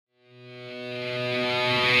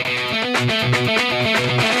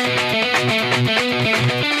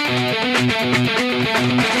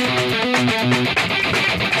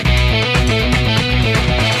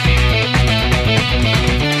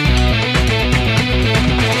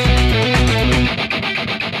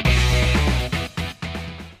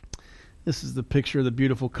This is the picture of the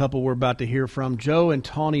beautiful couple we're about to hear from. Joe and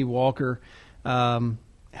Tawny Walker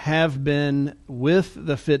have been with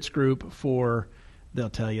the Fitz Group for, they'll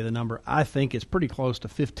tell you the number, I think it's pretty close to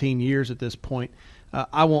 15 years at this point.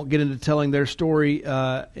 I won't get into telling their story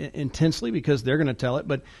intensely because they're going to tell it,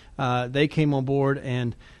 but they came on board,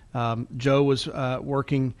 and Joe was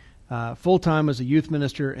working full-time as a youth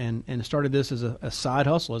minister and started this as a side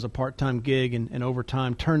hustle, as a part-time gig, and over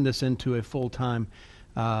time turned this into a full-time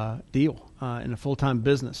deal in a full-time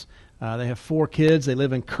business. They have 4 kids. They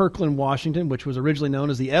live in Kirkland, Washington, which was originally known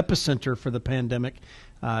as the epicenter for the pandemic,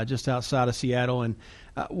 just outside of Seattle. And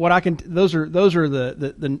what I can, those are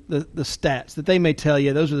the stats that they may tell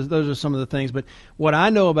you. Those are some of the things. But what I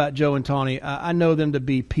know about Joe and Tawny, I know them to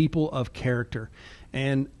be people of character.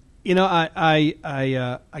 And you know, I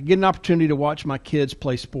get an opportunity to watch my kids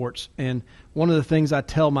play sports, and one of the things I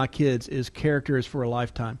tell my kids is character is for a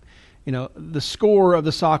lifetime. You know, the score of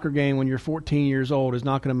the soccer game when you're 14 years old is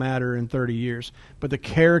not going to matter in 30 years, but the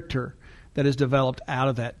character that is developed out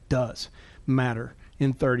of that does matter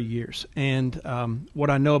in 30 years. And what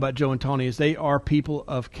I know about Joe and Tawny is they are people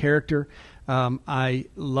of character. I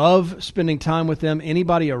love spending time with them.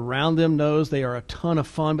 Anybody around them knows they are a ton of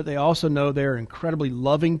fun, but they also know they're incredibly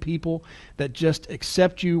loving people that just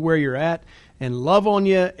accept you where you're at and love on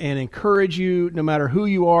you and encourage you no matter who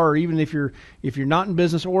you are, or even if you're not in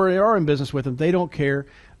business or are in business with them, they don't care.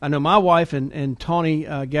 I know my wife and Tawny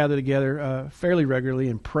gather together fairly regularly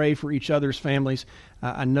and pray for each other's families.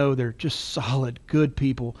 I know they're just solid, good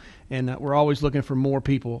people, and we're always looking for more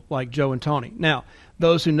people like Joe and Tawny. Now,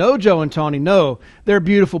 those who know Joe and Tawny know they're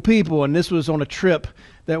beautiful people, and this was on a trip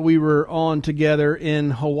that we were on together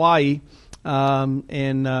in Hawaii.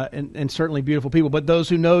 And certainly beautiful people. But those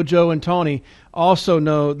who know Joe and Tawny also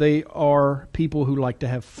know they are people who like to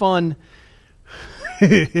have fun.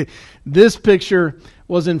 This picture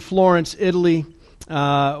was in Florence, Italy.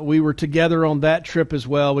 We were together on that trip as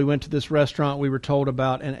well. We went to this restaurant we were told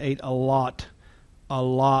about and ate a lot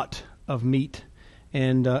of meat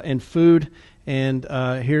and food. And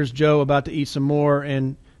here's Joe about to eat some more,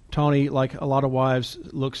 and Tawny, like a lot of wives,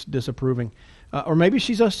 looks disapproving. Or maybe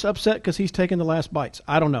she's just upset because he's taking the last bites.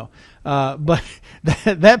 I don't know. But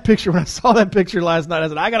that picture, when I saw that picture last night, I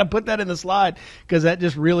said, I got to put that in the slide because that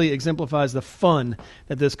just really exemplifies the fun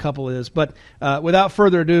that this couple is. But without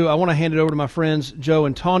further ado, I want to hand it over to my friends, Joe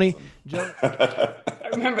and Tawny. Joe. I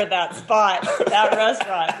remember that spot, that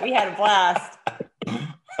restaurant. We had a blast.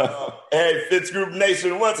 Hey, Fitz Group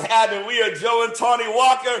Nation, what's happening? We are Joe and Tawny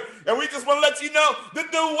Walker, and we just want to let you know that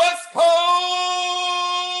the West Coast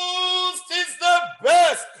is the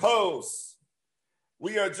best coast.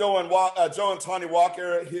 We are Joe and Tawny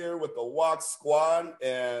Walker here with the Walk Squad,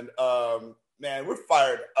 and man, we're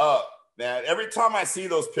fired up, man. Every time I see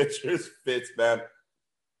those pictures, Fitz, man,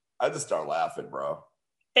 I just start laughing, bro.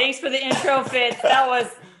 Thanks for the intro, Fitz. That was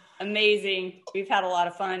amazing. We've had a lot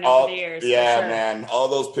of fun over the years. Yeah, sure. Man. All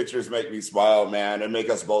those pictures make me smile, man. And make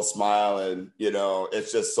us both smile. And, you know,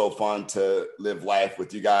 it's just so fun to live life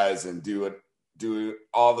with you guys and do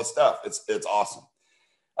all the stuff. It's awesome.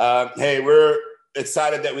 Hey, we're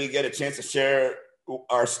excited that we get a chance to share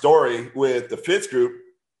our story with the Fitz Group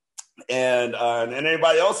and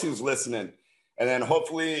anybody else who's listening. And then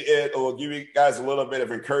hopefully it will give you guys a little bit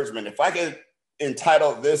of encouragement. If I could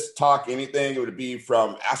entitle this talk anything, it would be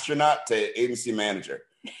from astronaut to agency manager.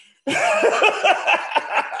 Let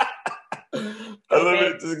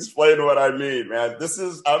me just explain what I mean, man.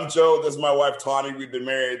 I'm Joe. This is my wife, Tawny. We've been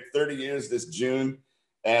married 30 years this June.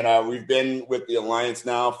 And we've been with the Alliance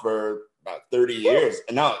now for about 30 years.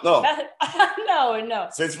 And no.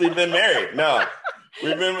 Since we've been married. No.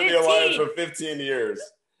 We've been with the Alliance for 15 years.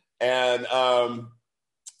 And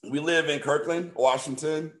we live in Kirkland,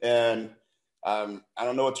 Washington. And I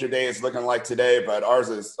don't know what your day is looking like today, but ours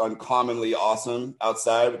is uncommonly awesome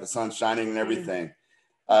outside with the sun shining and everything.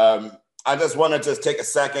 I just want to take a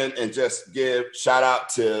second and just give shout out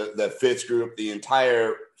to the Fitz Group, the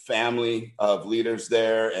entire family of leaders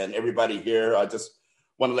there and everybody here. I just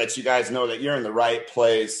want to let you guys know that you're in the right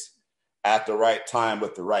place at the right time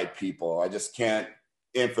with the right people. I just can't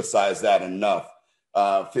emphasize that enough.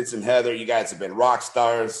 Fitz and Heather, you guys have been rock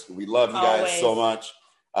stars. We love you guys so much.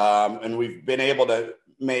 And we've been able to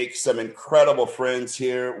make some incredible friends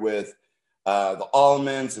here with the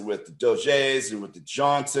Allmans and with the Doges and with the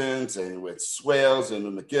Johnsons and with Swales and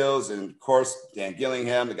the McGills and of course Dan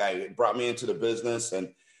Gillingham, the guy who brought me into the business,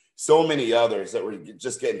 and so many others that we're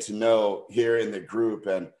just getting to know here in the group.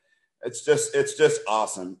 And it's just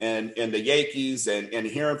awesome. And the Yankees and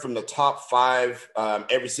hearing from the top five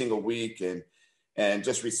every single week and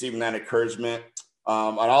just receiving that encouragement.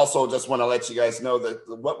 I also just want to let you guys know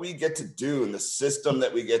that what we get to do and the system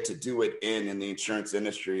that we get to do it in the insurance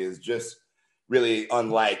industry is just really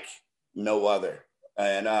unlike no other.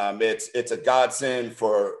 And it's a godsend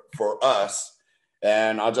for us.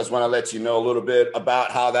 And I just want to let you know a little bit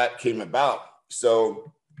about how that came about.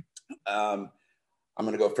 So I'm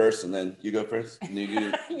going to go first and then you go first.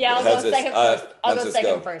 Yeah, I'll go second first. I'll go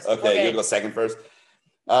second first. Okay, you go second first.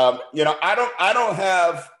 I don't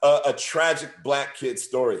have a tragic black kid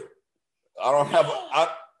story. I don't have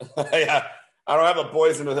a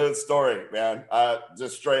boys in the hood story, man.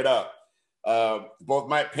 Just straight up. Both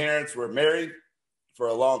my parents were married for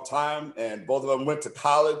a long time, and both of them went to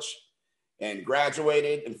college and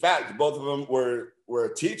graduated. In fact, both of them were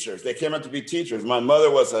teachers. They came out to be teachers. My mother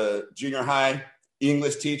was a junior high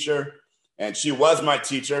English teacher, and she was my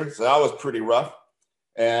teacher, so that was pretty rough.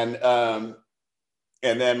 And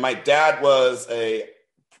then my dad was a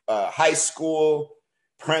high school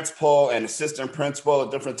principal and assistant principal at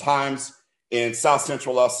different times in South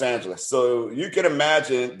Central Los Angeles. So you can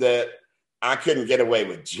imagine that I couldn't get away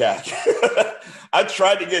with jack. I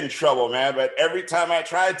tried to get in trouble, man, but every time I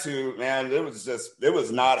tried to, man, it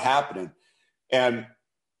was not happening. And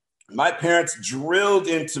my parents drilled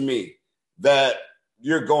into me that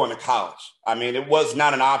you're going to college. I mean, it was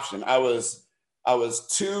not an option. I was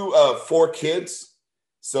two of four kids.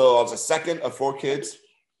 So I was the second of four kids.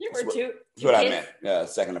 You were two. That's what I meant. Yeah,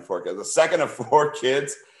 second of four kids. The second of four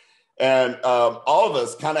kids. And all of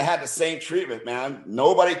us kind of had the same treatment, man.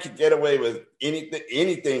 Nobody could get away with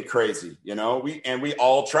anything crazy, you know. We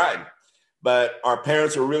all tried, but our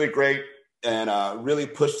parents were really great and really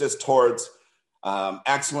pushed us towards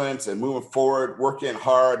excellence and moving forward, working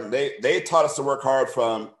hard. And they taught us to work hard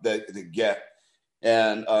from the get.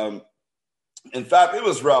 And in fact, it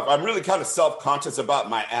was rough. I'm really kind of self-conscious about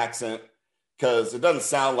my accent because it doesn't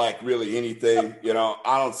sound like really anything. You know,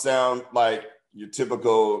 I don't sound like your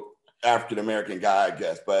typical African-American guy, I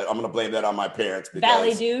guess, but I'm going to blame that on my parents. Because,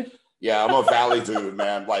 Valley dude. Yeah, I'm a Valley dude,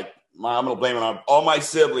 man. Like, I'm going to blame it on all my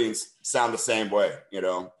siblings sound the same way, you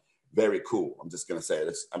know. Very cool. I'm just going to say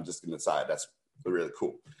it. I'm just going to decide that's really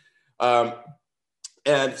cool.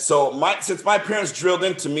 And so since my parents drilled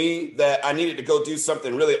into me that I needed to go do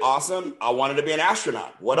something really awesome, I wanted to be an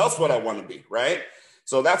astronaut. What else would I want to be, right?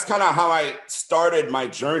 So that's kind of how I started my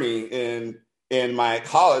journey in my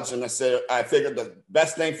college. And I figured the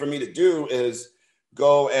best thing for me to do is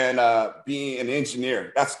go and be an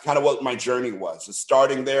engineer. That's kind of what my journey was. So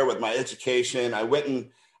starting there with my education, I went and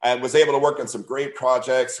I was able to work on some great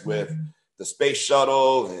projects with the space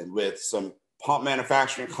shuttle and with some pump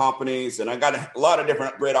manufacturing companies. And I got a lot of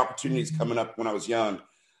different great opportunities coming up when I was young.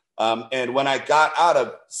 And when I got out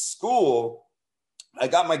of school, I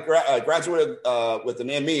got my graduated with an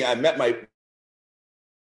ME. I met my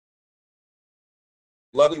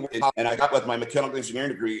lovely, and I got with my mechanical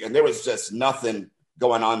engineering degree, and there was just nothing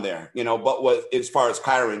going on there, you know, but as far as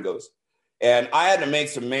hiring goes. And I had to make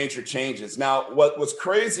some major changes. Now, what was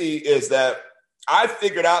crazy is that I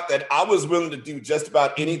figured out that I was willing to do just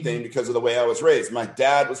about anything because of the way I was raised. My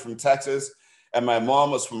dad was from Texas and my mom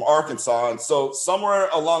was from Arkansas. And so somewhere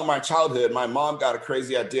along my childhood, my mom got a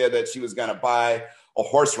crazy idea that she was going to buy a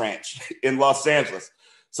horse ranch in Los Angeles.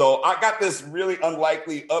 So I got this really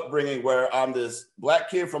unlikely upbringing where I'm this black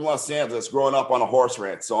kid from Los Angeles growing up on a horse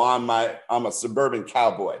ranch. So I'm a suburban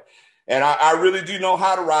cowboy. And I really do know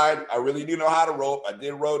how to ride. I really do know how to rope. I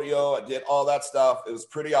did rodeo. I did all that stuff. It was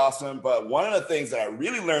pretty awesome. But one of the things that I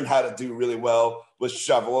really learned how to do really well was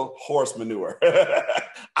shovel horse manure.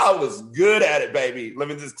 I was good at it, baby. Let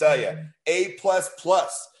me just tell you, A++.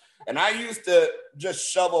 And I used to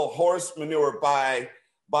just shovel horse manure by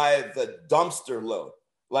the dumpster load,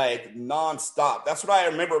 like nonstop. That's what I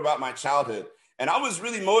remember about my childhood. And I was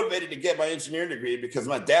really motivated to get my engineering degree because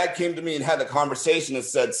my dad came to me and had a conversation and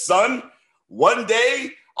said, son, one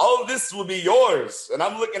day, all of this will be yours. And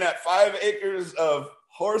I'm looking at 5 acres of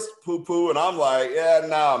horse poo-poo, and I'm like, yeah,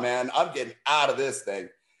 no, man, I'm getting out of this thing.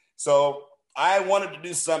 So I wanted to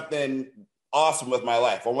do something awesome with my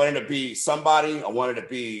life. I wanted to be somebody. I wanted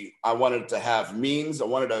to have means. I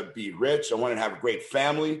wanted to be rich. I wanted to have a great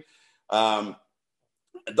family. All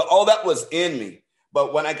that was in me.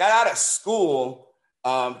 But when I got out of school,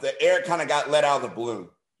 the air kind of got let out of the balloon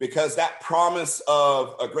because that promise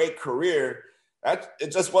of a great career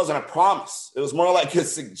It just wasn't a promise. It was more like a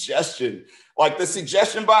suggestion, like the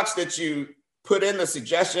suggestion box that you put in the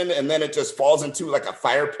suggestion and then it just falls into like a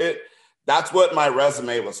fire pit. That's what my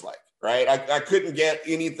resume was like, right? I couldn't get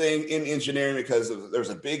anything in engineering because there was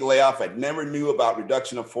a big layoff. I never knew about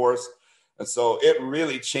reduction of force. And so it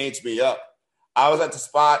really changed me up. I was at the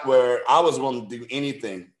spot where I was willing to do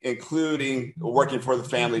anything, including working for the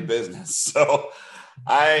family business. So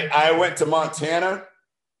I went to Montana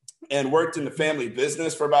and worked in the family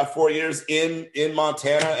business for about 4 years in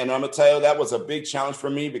Montana. And I'm gonna tell you, that was a big challenge for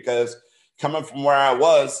me because coming from where I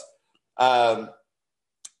was, I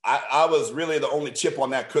was really the only chip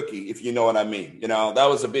on that cookie, if you know what I mean. You know, that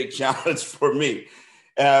was a big challenge for me.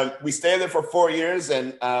 We stayed there for 4 years,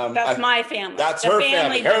 and that's my family. That's her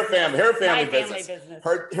family. Her family business.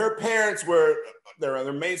 Her parents they're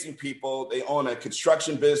amazing people. They own a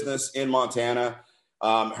construction business in Montana.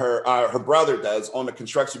 Her brother does own a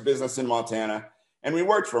construction business in Montana, and we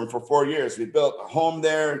worked for him for 4 years. We built a home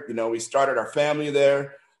there. You know, we started our family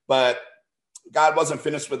there, but God wasn't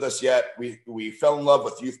finished with us yet. We fell in love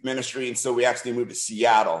with youth ministry, and so we actually moved to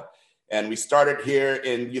Seattle. And we started here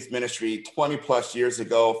in youth ministry 20 plus years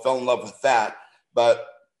ago, fell in love with that. But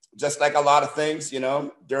just like a lot of things, you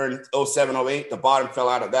know, during 07, 08, the bottom fell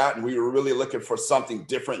out of that. And we were really looking for something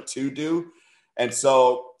different to do. And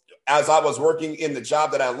so as I was working in the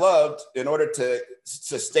job that I loved, in order to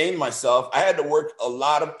sustain myself, I had to work a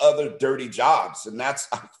lot of other dirty jobs. And I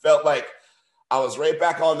felt like I was right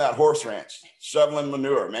back on that horse ranch, shoveling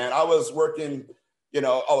manure, man. I was working, you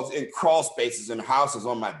know, I was in crawl spaces in houses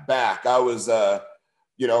on my back. I was,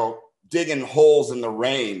 you know, digging holes in the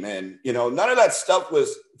rain. And, you know, none of that stuff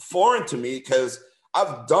was foreign to me because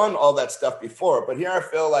I've done all that stuff before. But here I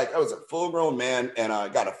feel like I was a full-grown man and I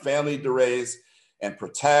got a family to raise and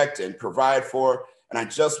protect and provide for. And I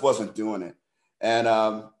just wasn't doing it. And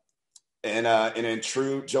in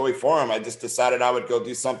true Joey form, I just decided I would go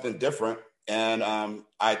do something different. And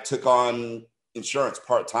I took on insurance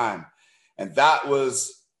part-time. And that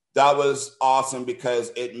was awesome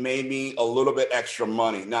because it made me a little bit extra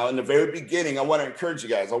money. Now, in the very beginning, I want to encourage you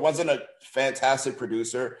guys. I wasn't a fantastic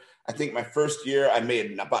producer. I think my first year I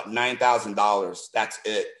made about $9,000. That's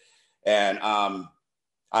it. And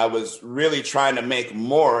I was really trying to make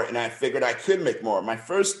more, and I figured I could make more. My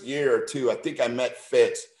first year or two, I think I met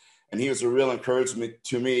Fitz, and he was a real encouragement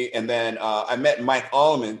to me. And then I met Mike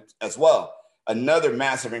Allman as well. Another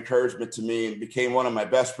massive encouragement to me, and became one of my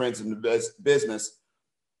best friends in the business.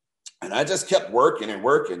 And I just kept working and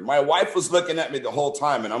working. My wife was looking at me the whole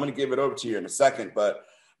time, and I'm going to give it over to you in a second. But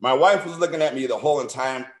my wife was looking at me the whole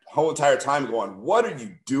entire time going, what are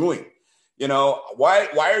you doing? You know, why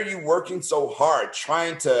are you working so hard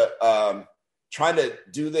trying to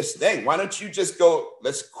do this thing? Why don't you just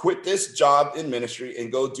let's quit this job in ministry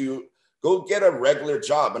and go get a regular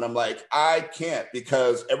job. And I'm like, I can't,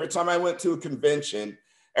 because every time I went to a convention,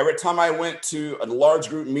 every time I went to a large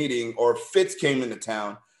group meeting or Fitz came into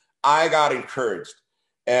town, I got encouraged.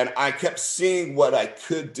 And I kept seeing what I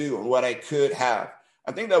could do and what I could have.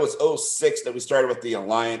 I think that was 06 that we started with the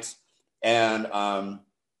Alliance. And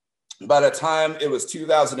by the time it was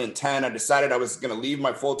 2010, I decided I was going to leave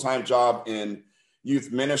my full-time job in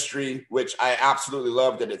youth ministry, which I absolutely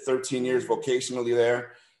loved. I did 13 years vocationally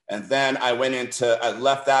there. And then I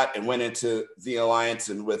left that and went into the Alliance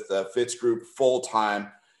and with the Fitz Group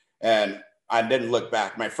full-time. And I didn't look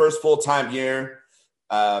back. My first full-time year,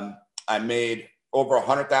 I made over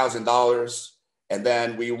 $100,000. And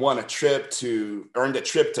then we earned a trip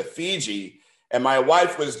to Fiji. And my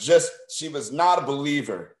wife she was not a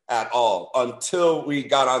believer at all until we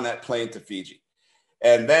got on that plane to Fiji.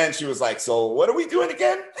 And then she was like, so what are we doing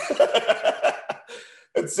again?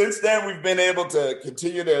 And since then, we've been able to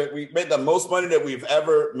we made the most money that we've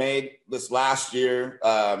ever made this last year.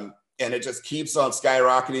 And it just keeps on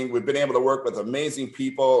skyrocketing. We've been able to work with amazing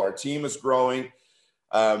people. Our team is growing.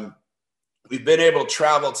 We've been able to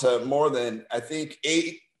travel to more than, I think,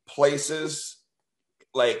 8 places,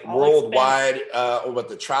 like worldwide, with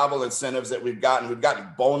the travel incentives that we've gotten. We've gotten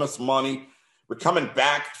bonus money. We're coming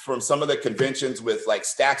back from some of the conventions with like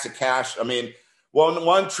stacks of cash. I mean,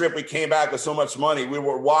 one trip we came back with so much money, we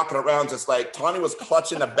were walking around just like, Tawny was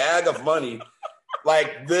clutching a bag of money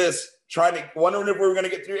like this, wondering if we were going to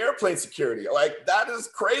get through airplane security. Like, that is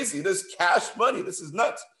crazy. This cash money, this is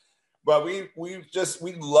nuts. But we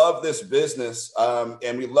love this business,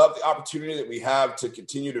 and we love the opportunity that we have to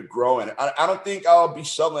continue to grow. And I don't think I'll be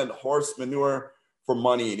shoveling horse manure for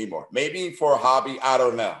money anymore. Maybe for a hobby. I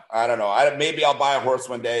don't know. Maybe I'll buy a horse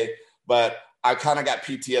one day, but I kind of got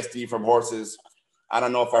PTSD from horses. I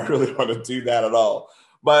don't know if I really want to do that at all.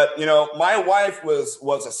 But, you know, my wife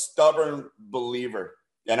was a stubborn believer.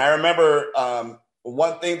 And I remember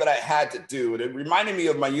one thing that I had to do, and it reminded me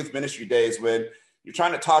of my youth ministry days when you're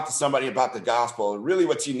trying to talk to somebody about the gospel. Really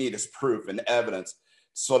what you need is proof and evidence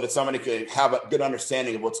so that somebody can have a good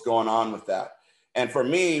understanding of what's going on with that. And for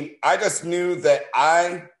me, I just knew that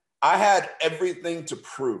I had everything to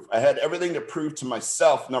prove. I had everything to prove to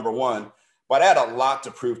myself, number one, but I had a lot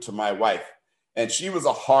to prove to my wife. And she was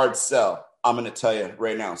a hard sell, I'm going to tell you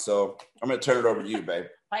right now. So I'm going to turn it over to you, babe.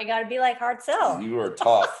 I got to be like hard sell. You are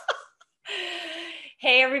tough.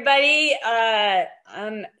 Hey, everybody.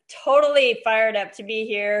 I'm totally fired up to be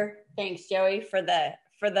here. Thanks, Joey, for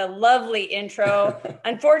the lovely intro.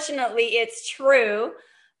 Unfortunately, it's true.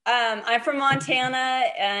 I'm from Montana,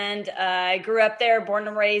 and I grew up there, born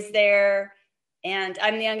and raised there. And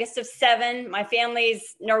I'm the youngest of 7. My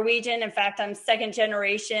family's Norwegian. In fact, I'm second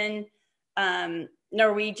generation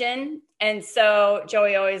Norwegian. And so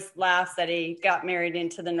Joey always laughs that he got married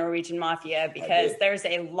into the Norwegian mafia because there's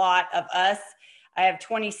a lot of us. I have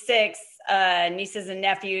 26 nieces and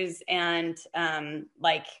nephews, and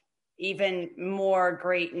like even more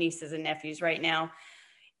great nieces and nephews right now.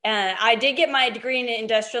 I did get my degree in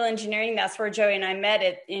industrial engineering. That's where Joey and I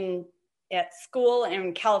met at school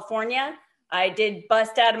in California. I did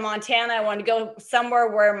bust out of Montana. I wanted to go somewhere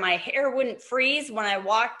where my hair wouldn't freeze when I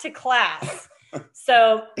walked to class.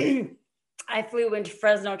 So I flew into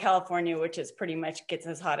Fresno, California, which is pretty much gets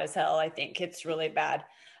as hot as hell. I think it's really bad.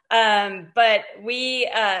 But we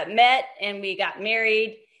met and we got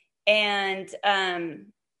married, and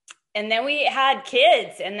then we had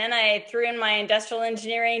kids. And then I threw in my industrial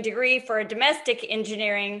engineering degree for domestic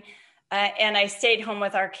engineering, and I stayed home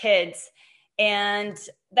with our kids. And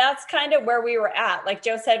that's kind of where we were at. Like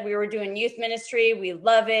Joe said, we were doing youth ministry. We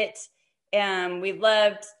love it. And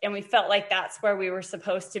we felt like that's where we were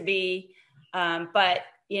supposed to be. But,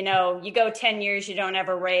 you know, you go 10 years, you don't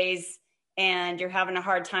ever raise, and you're having a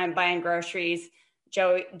hard time buying groceries.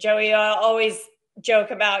 Joey always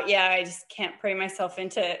joke about, I just can't pray myself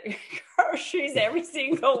into groceries every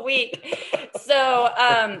single week. So,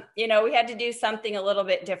 you know, we had to do something a little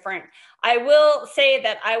bit different. I will say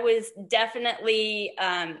that I was definitely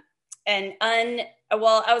I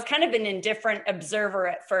was kind of an indifferent observer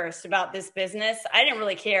at first about this business. I didn't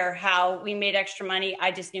really care how we made extra money.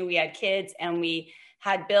 I just knew we had kids and we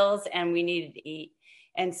had bills and we needed to eat.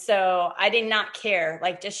 And so I did not care,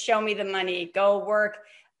 like, just show me the money, go work.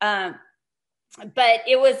 But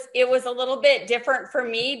it was a little bit different for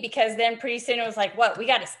me, because then pretty soon it was like, what, we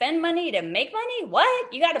got to spend money to make money?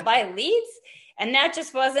 What? You got to buy leads? And that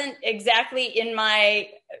just wasn't exactly in my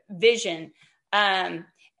vision.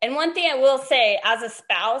 And one thing I will say, as a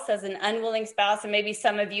spouse, as an unwilling spouse, and maybe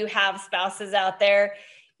some of you have spouses out there,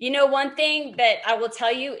 you know, one thing that I will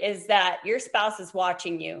tell you is that your spouse is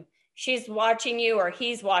watching you. She's watching you, or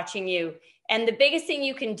he's watching you. And the biggest thing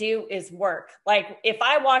you can do is work. Like, if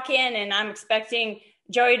I walk in and I'm expecting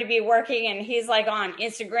Joey to be working and he's like on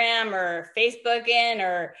Instagram or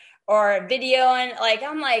Facebooking or video, and like,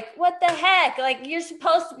 I'm like, what the heck? Like, you're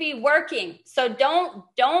supposed to be working. So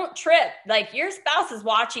don't trip. Like, your spouse is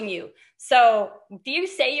watching you. So if you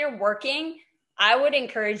say you're working, I would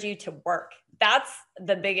encourage you to work. That's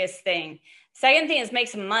the biggest thing. Second thing is make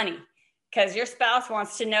some money, because your spouse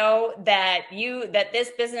wants to know that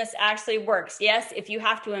this business actually works. Yes, if you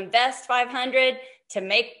have to invest $500 to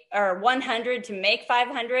make, or $100 to make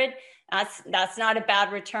 $500, that's not a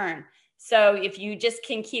bad return. So if you just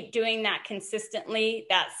can keep doing that consistently,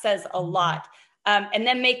 that says a lot. And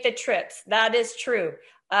then make the trips. That is true.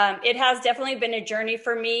 It has definitely been a journey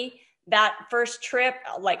for me. That first trip,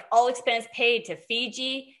 like, all expense paid to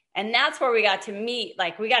Fiji. And that's where we got to meet.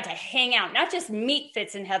 Like, we got to hang out, not just meet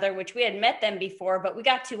Fitz and Heather, which we had met them before, but we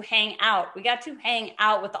got to hang out. We got to hang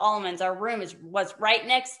out with the Allmans. Our room was right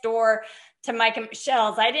next door to Mike and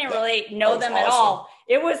Michelle's. I didn't really know them at all.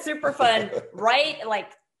 It was super fun. Right,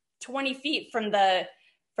 like 20 feet from the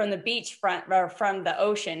beachfront, or from the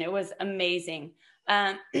ocean. It was amazing.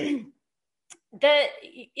 It's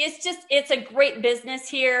a great business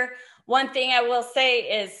here. One thing I will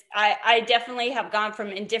say is I definitely have gone from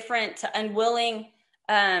indifferent to unwilling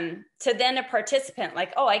to then a participant.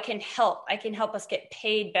 Like, oh, I can help us get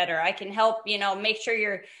paid better. I can help, make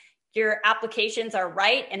sure your applications are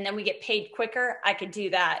right, and then we get paid quicker. I could do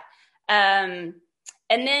that. And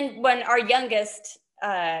then when our youngest,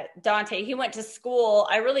 Dante, he went to school,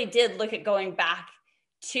 I really did look at going back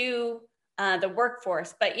to the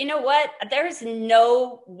workforce. But you know what? There's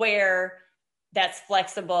nowhere that's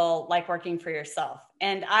flexible like working for yourself.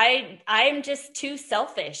 And I'm just too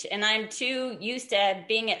selfish, and I'm too used to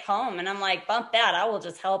being at home. And I'm like, bump that. I will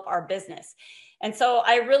just help our business. And so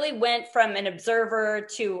I really went from an observer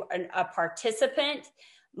to a participant,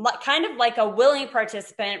 kind of like a willing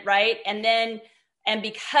participant, right? And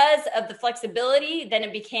because of the flexibility, then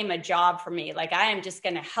it became a job for me. Like, I am just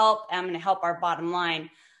going to help. I'm going to help our bottom line.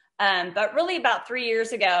 But really about 3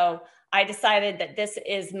 years ago, I decided that this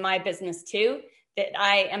is my business too, that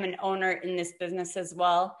I am an owner in this business as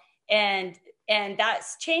well. And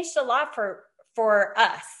that's changed a lot for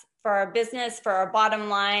us, for our business, for our bottom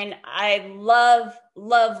line. I love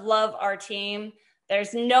our team.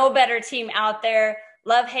 There's no better team out there.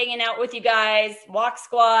 Love hanging out with you guys, Walk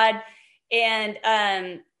Squad, and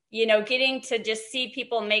getting to just see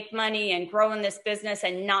people make money and grow in this business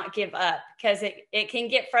and not give up, because it can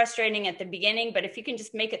get frustrating at the beginning, but if you can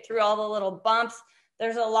just make it through all the little bumps,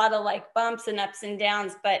 there's a lot of like bumps and ups and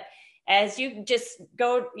downs, but as you just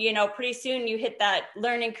go, pretty soon you hit that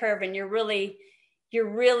learning curve and you're really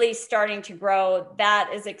starting to grow. That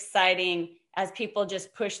is exciting as people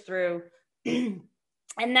just push through.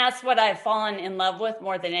 And that's what I've fallen in love with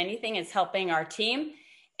more than anything, is helping our team.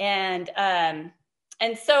 And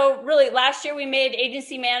so really last year we made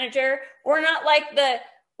agency manager. We're not like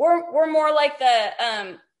we're more like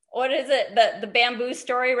the, what is it? The bamboo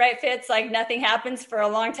story, right, Fitz? Like nothing happens for a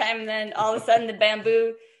long time and then all of a sudden the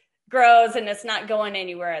bamboo grows and it's not going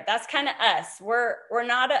anywhere. That's kind of us. We're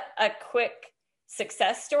not a quick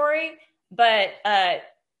success story, but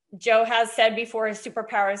Joe has said before his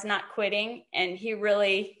superpower is not quitting, and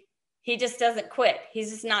he just doesn't quit.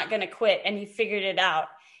 He's just not going to quit, and he figured it out.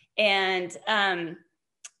 And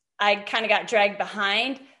I kind of got dragged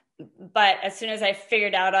behind, but as soon as I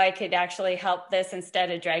figured out I could actually help this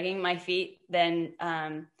instead of dragging my feet, then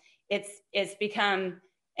it's become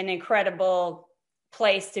an incredible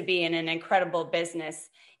place to be in, an incredible business.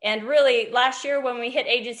 And really last year when we hit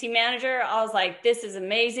agency manager, I was like, this is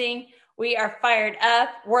amazing. We are fired up.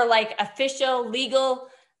 We're like official legal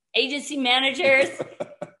agency managers.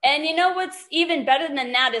 And what's even better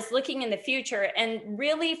than that is looking in the future and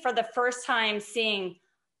really for the first time seeing,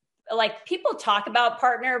 like, people talk about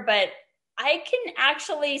partner, but I can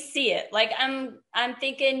actually see it. Like I'm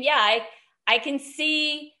thinking, yeah, I can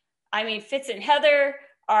see, Fitz and Heather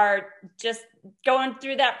are just going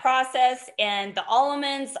through that process, and the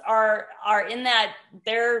Allemans are in that.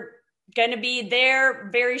 They're going to be there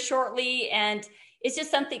very shortly. And it's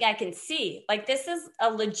just something I can see. Like, this is a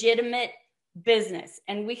legitimate business,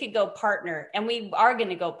 and we could go partner, and we are going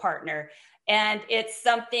to go partner. And it's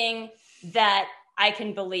something that I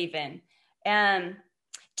can believe in. And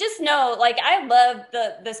just know, like, I love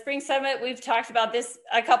the Spring Summit. We've talked about this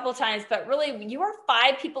a couple of times, but really you are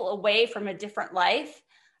 5 people away from a different life.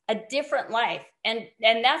 And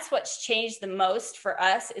that's what's changed the most for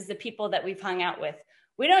us, is the people that we've hung out with.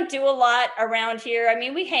 We don't do a lot around here.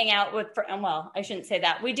 We hang out with, well, I shouldn't say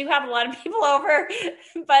that. We do have a lot of people over,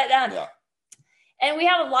 but, yeah. And we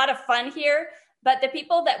have a lot of fun here, but the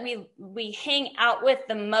people that we hang out with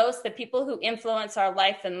the most, the people who influence our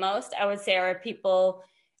life the most, I would say are people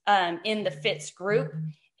in the Fitz group.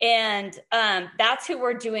 And that's who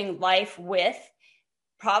we're doing life with,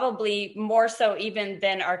 probably more so even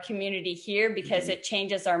than our community here, because it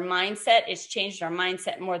changes our mindset. It's changed our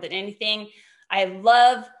mindset more than anything. I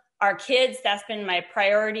love our kids. That's been my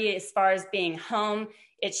priority as far as being home.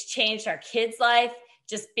 It's changed our kids' life,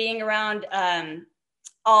 just being around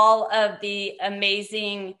all of the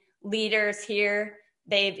amazing leaders here.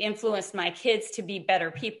 They've influenced my kids to be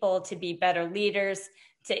better people, to be better leaders,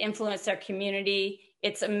 to influence our community.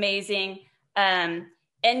 It's amazing. I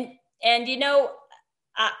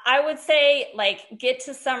would say, like, get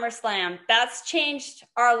to SummerSlam. That's changed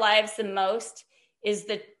our lives the most.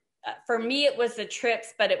 For me, it was the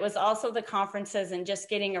trips, but it was also the conferences and just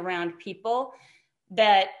getting around people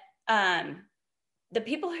that the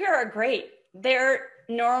people here are great. They're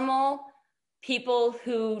normal people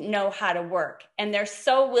who know how to work, and they're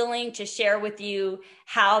so willing to share with you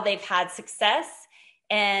how they've had success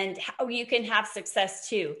and how you can have success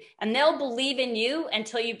too. And they'll believe in you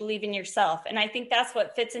until you believe in yourself. And I think that's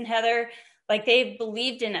what Fitz and Heather, like, they've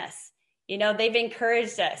believed in us. They've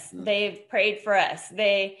encouraged us. They've prayed for us.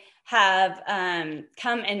 They have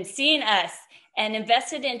come and seen us and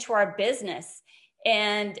invested into our business.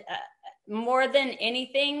 And more than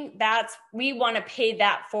anything, we want to pay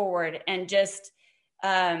that forward and just,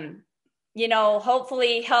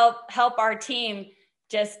 hopefully help our team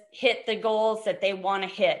just hit the goals that they want to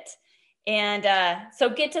hit. And so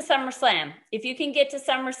get to SummerSlam. If you can get to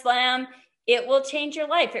SummerSlam, it will change your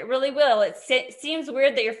life. It really will. It seems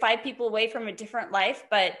weird that you're 5 people away from a different life,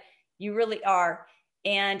 but you really are.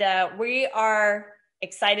 And we are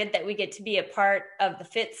excited that we get to be a part of the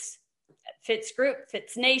Fitz group,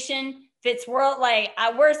 Fitz Nation, Fitz World. Like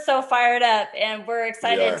we're so fired up and we're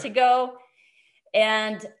excited to go.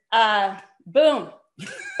 And boom.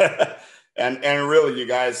 and really, you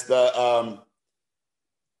guys,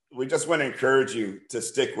 we just want to encourage you to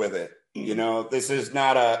stick with it. You know, this is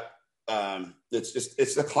not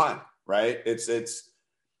it's a climb, right? It's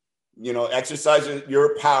exercising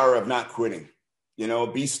your power of not quitting. You know,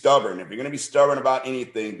 be stubborn. If you're going to be stubborn about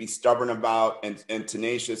anything, be stubborn about and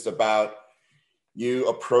tenacious about you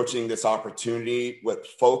approaching this opportunity with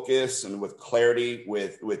focus and with clarity,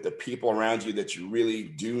 with the people around you that you really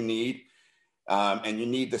do need. And you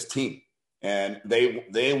need this team, and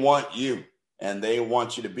they want you, and they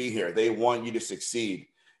want you to be here. They want you to succeed.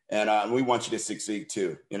 And we want you to succeed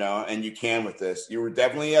too, you know, and you can with this. You were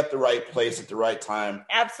definitely at the right place at the right time.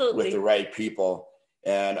 Absolutely. With the right people.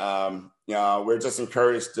 And, we're just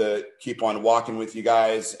encouraged to keep on walking with you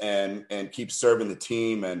guys and keep serving the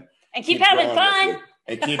team and keep having fun.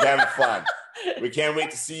 And keep having fun. We can't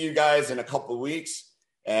wait to see you guys in a couple of weeks.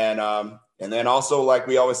 And then also, like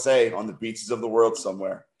we always say, on the beaches of the world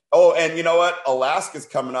somewhere. Oh, and you know what? Alaska's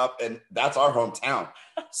coming up, and that's our hometown.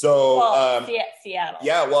 So, Seattle.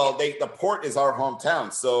 Yeah, well, the port is our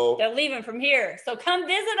hometown. So they're leaving from here. So come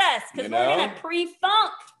visit us because we're gonna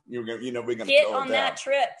pre-funk. We're gonna get on that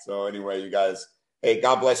trip. So anyway, you guys, hey,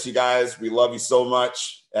 God bless you guys. We love you so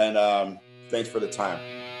much, and thanks for the time.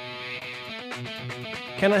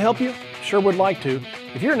 Can I help you? Sure would like to.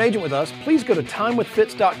 If you're an agent with us, please go to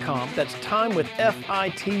timewithfitz.com. That's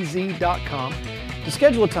timewithfitz.com to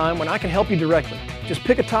schedule a time when I can help you directly. Just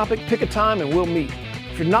pick a topic, pick a time, and we'll meet.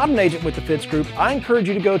 If you're not an agent with the Fitz Group, I encourage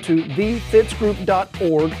you to go to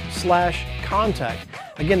thefitzgroup.org/contact.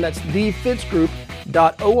 Again, that's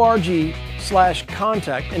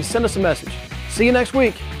thefitzgroup.org/contact and send us a message. See you next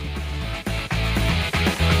week.